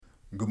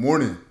Good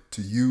morning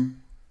to you,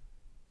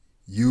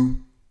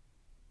 you,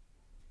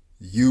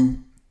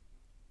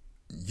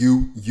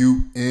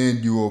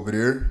 and you over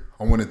there.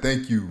 I want to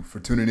thank you for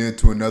tuning in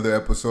to another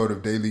episode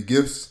of Daily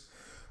Gifts.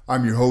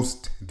 I'm your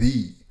host,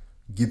 The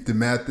Gifted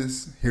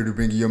Mathis, here to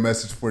bring you your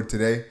message for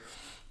today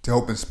to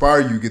help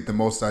inspire you get the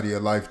most out of your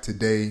life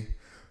today,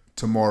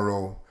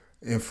 tomorrow,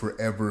 and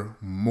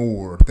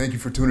forevermore. Thank you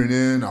for tuning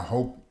in. I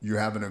hope you're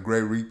having a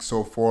great week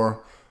so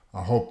far.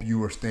 I hope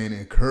you are staying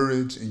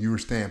encouraged and you are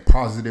staying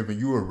positive and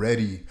you are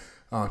ready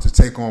to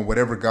take on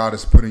whatever God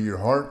has put in your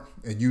heart.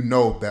 And you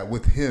know that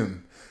with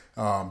Him,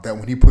 that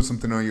when He puts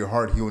something on your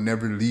heart, He will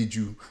never lead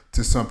you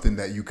to something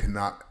that you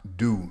cannot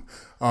do.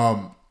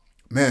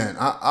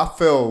 I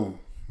fail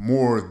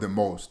more than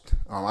most.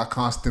 I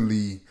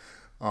constantly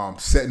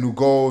set new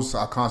goals.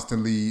 I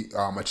constantly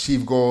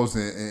achieve goals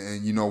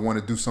and want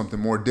to do something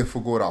more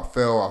difficult. I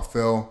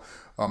fail.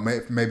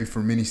 Maybe for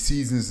many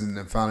seasons, and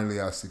then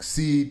finally I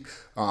succeed.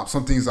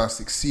 Some things I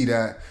succeed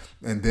at,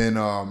 and then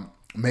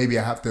maybe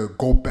I have to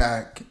go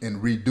back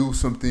and redo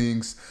some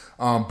things.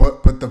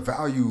 But the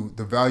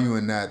value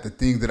in that, the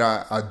thing that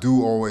I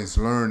do always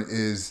learn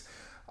is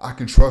I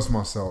can trust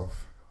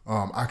myself.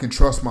 I can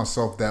trust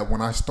myself that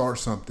when I start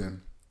something,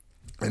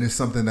 and it's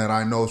something that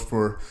I know is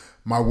for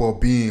my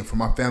well-being, for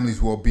my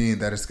family's well-being,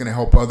 that it's going to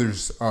help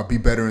others be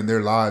better in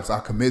their lives. I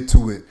commit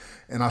to it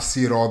and I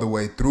see it all the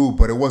way through,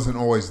 but it wasn't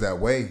always that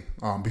way.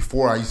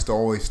 Before, I used to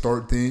always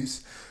start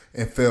things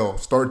and fail,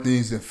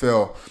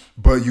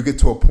 but you get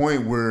to a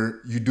point where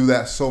you do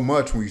that so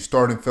much when you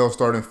start and fail,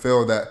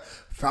 that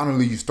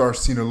finally you start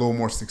seeing a little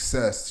more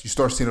success.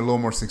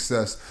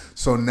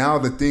 So now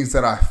the things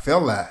that I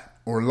fell at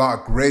are a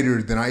lot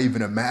greater than I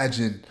even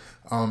imagined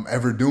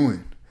ever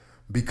doing.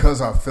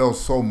 Because I failed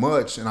so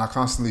much and I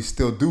constantly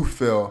still do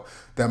fail,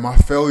 that my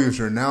failures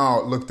are now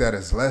looked at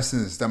as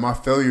lessons, that my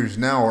failures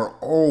now are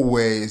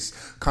always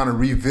kind of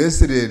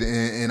revisited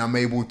and I'm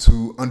able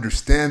to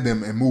understand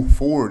them and move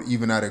forward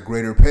even at a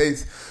greater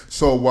pace.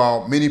 So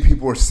while many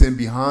people are sitting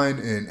behind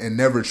and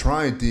never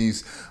trying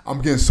things,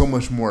 I'm getting so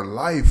much more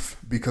life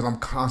because I'm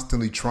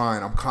constantly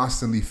trying. I'm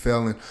constantly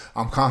failing.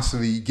 I'm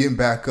constantly getting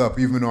back up.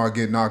 Even though I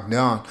get knocked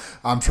down,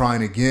 I'm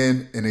trying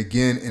again and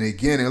again and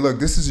again. And look,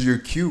 this is your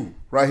cue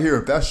right here.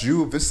 If that's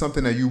you, if it's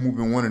something that you've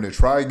been wanting to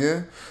try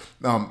again,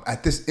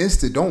 at this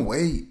instant, don't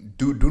wait.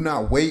 Do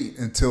not wait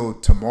until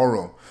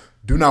tomorrow.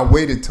 Do not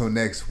wait until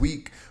next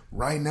week.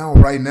 Right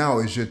now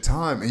is your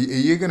time. And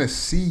you're going to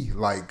see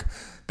like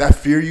that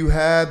fear you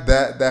had,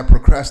 that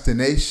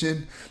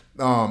procrastination,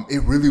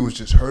 it really was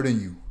just hurting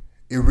you.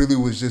 It really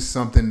was just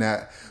something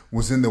that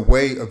was in the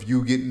way of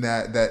you getting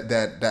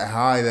that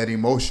high, that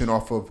emotion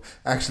off of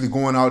actually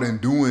going out and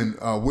doing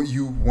what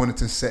you wanted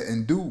to set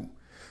and do.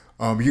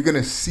 You're going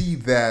to see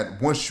that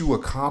once you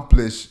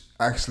accomplish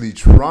actually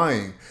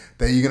trying,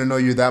 that you're going to know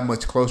you're that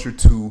much closer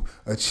to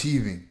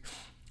achieving.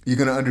 You're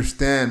going to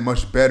understand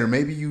much better.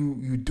 Maybe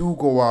you do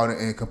go out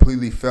and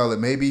completely fail it.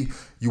 Maybe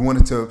you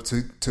wanted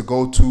to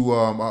go to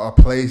a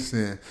place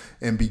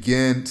and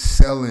begin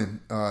selling.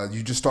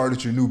 You just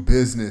started your new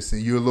business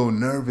and you're a little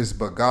nervous,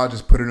 but God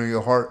just put it on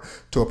your heart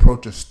to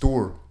approach a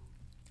store.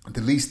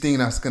 The least thing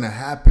that's going to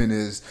happen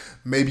is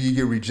maybe you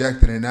get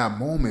rejected in that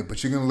moment,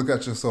 but you're going to look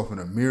at yourself in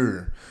a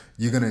mirror.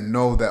 You're going to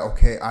know that,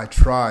 okay, I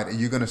tried, and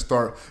you're going to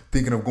start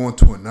thinking of going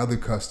to another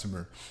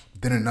customer,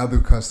 then another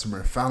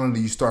customer.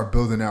 Finally, you start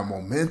building that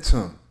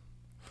momentum.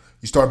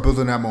 You start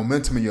building that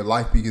momentum and your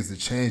life begins to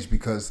change,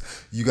 because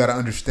you got to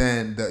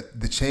understand that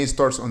the change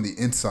starts on the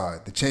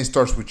inside. The change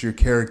starts with your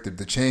character.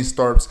 The change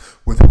starts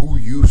with who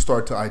you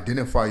start to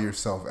identify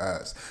yourself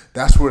as.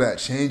 That's where that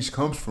change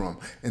comes from.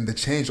 And the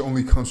change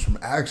only comes from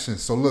action.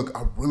 So look,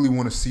 I really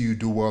want to see you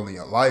do well in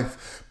your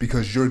life,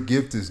 because your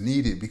gift is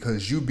needed,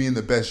 because you being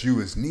the best you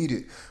is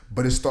needed.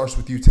 But it starts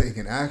with you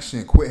taking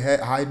action.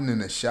 Quit hiding in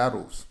the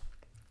shadows.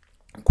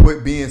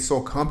 Quit being so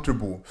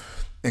comfortable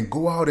and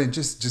go out and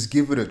just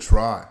give it a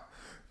try.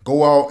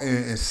 Go out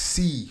and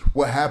see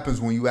what happens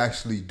when you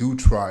actually do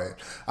try it.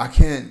 I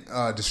can't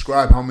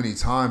describe how many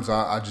times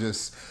I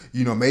just,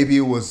 maybe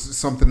it was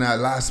something at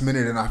last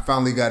minute and I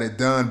finally got it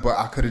done, but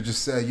I could have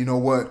just said, you know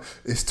what,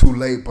 it's too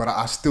late, but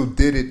I still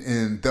did it.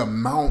 And the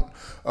amount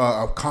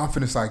of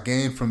confidence I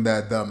gained from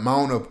that, the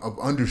amount of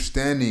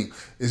understanding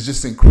is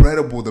just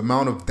incredible. The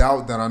amount of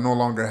doubt that I no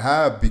longer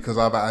have because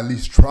I've at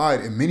least tried.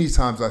 And many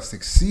times I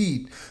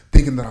succeed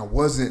thinking that I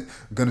wasn't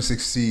going to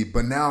succeed.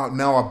 But now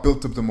I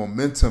built up the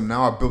momentum.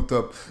 Now I built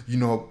up,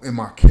 in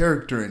my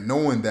character, and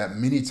knowing that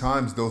many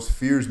times those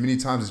fears, many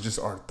times it's just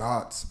our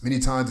thoughts. Many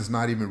times it's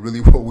not even really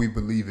what we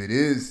believe it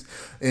is.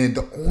 And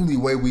the only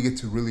way we get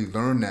to really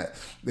learn that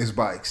is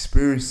by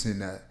experiencing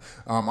that.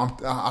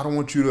 I don't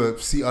want you to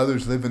see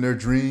others living their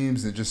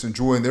dreams and just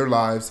enjoying their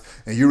lives,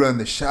 and you're in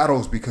the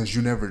shadows because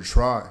you never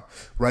try.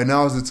 Right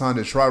now is the time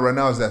to try. Right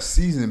now is that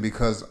season,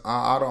 because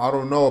I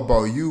don't know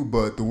about you,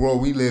 but the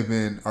world we live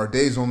in, our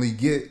days only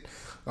get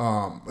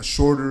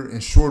shorter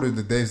and shorter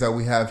the days that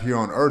we have here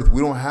on earth.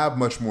 We don't have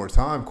much more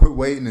time. Quit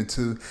waiting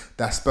until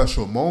that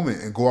special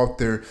moment and go out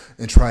there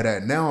and try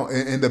that now.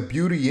 And the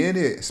beauty in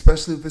it,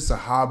 especially if it's a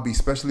hobby,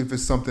 especially if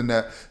it's something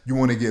that you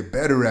want to get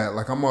better at.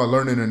 Like I'm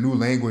learning a new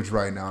language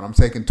right now and I'm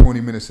taking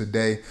 20 minutes a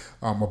day.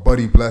 My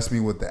buddy blessed me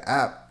with the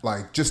app,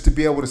 like just to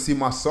be able to see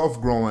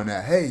myself growing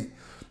at, hey,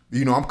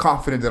 I'm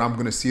confident that I'm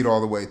going to see it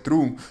all the way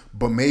through,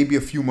 but maybe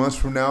a few months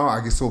from now, I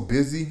get so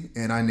busy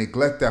and I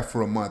neglect that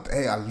for a month.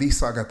 Hey, at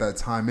least I got that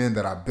time in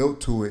that I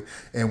built to it.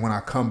 And when I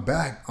come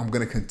back, I'm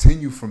going to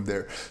continue from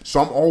there. So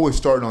I'm always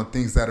starting on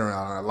things that are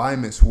in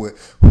alignments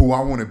with who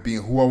I want to be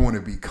and who I want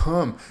to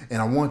become.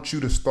 And I want you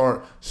to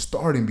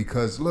starting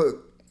because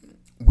look,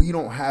 we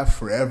don't have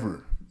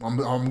forever. I'm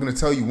going to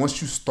tell you,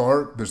 once you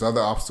start, there's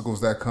other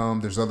obstacles that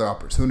come. There's other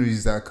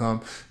opportunities that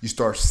come. You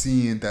start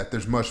seeing that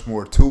there's much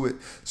more to it.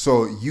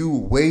 So you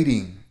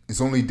waiting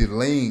is only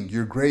delaying.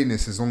 Your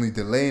greatness is only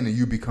delaying and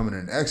you becoming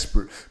an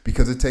expert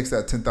because it takes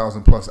that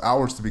 10,000 plus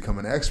hours to become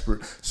an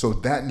expert. So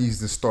that needs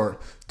to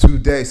start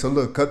today. So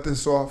look, cut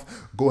this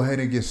off. Go ahead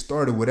and get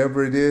started.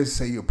 Whatever it is,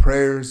 say your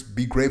prayers.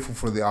 Be grateful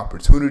for the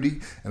opportunity.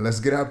 And let's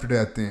get after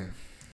that thing.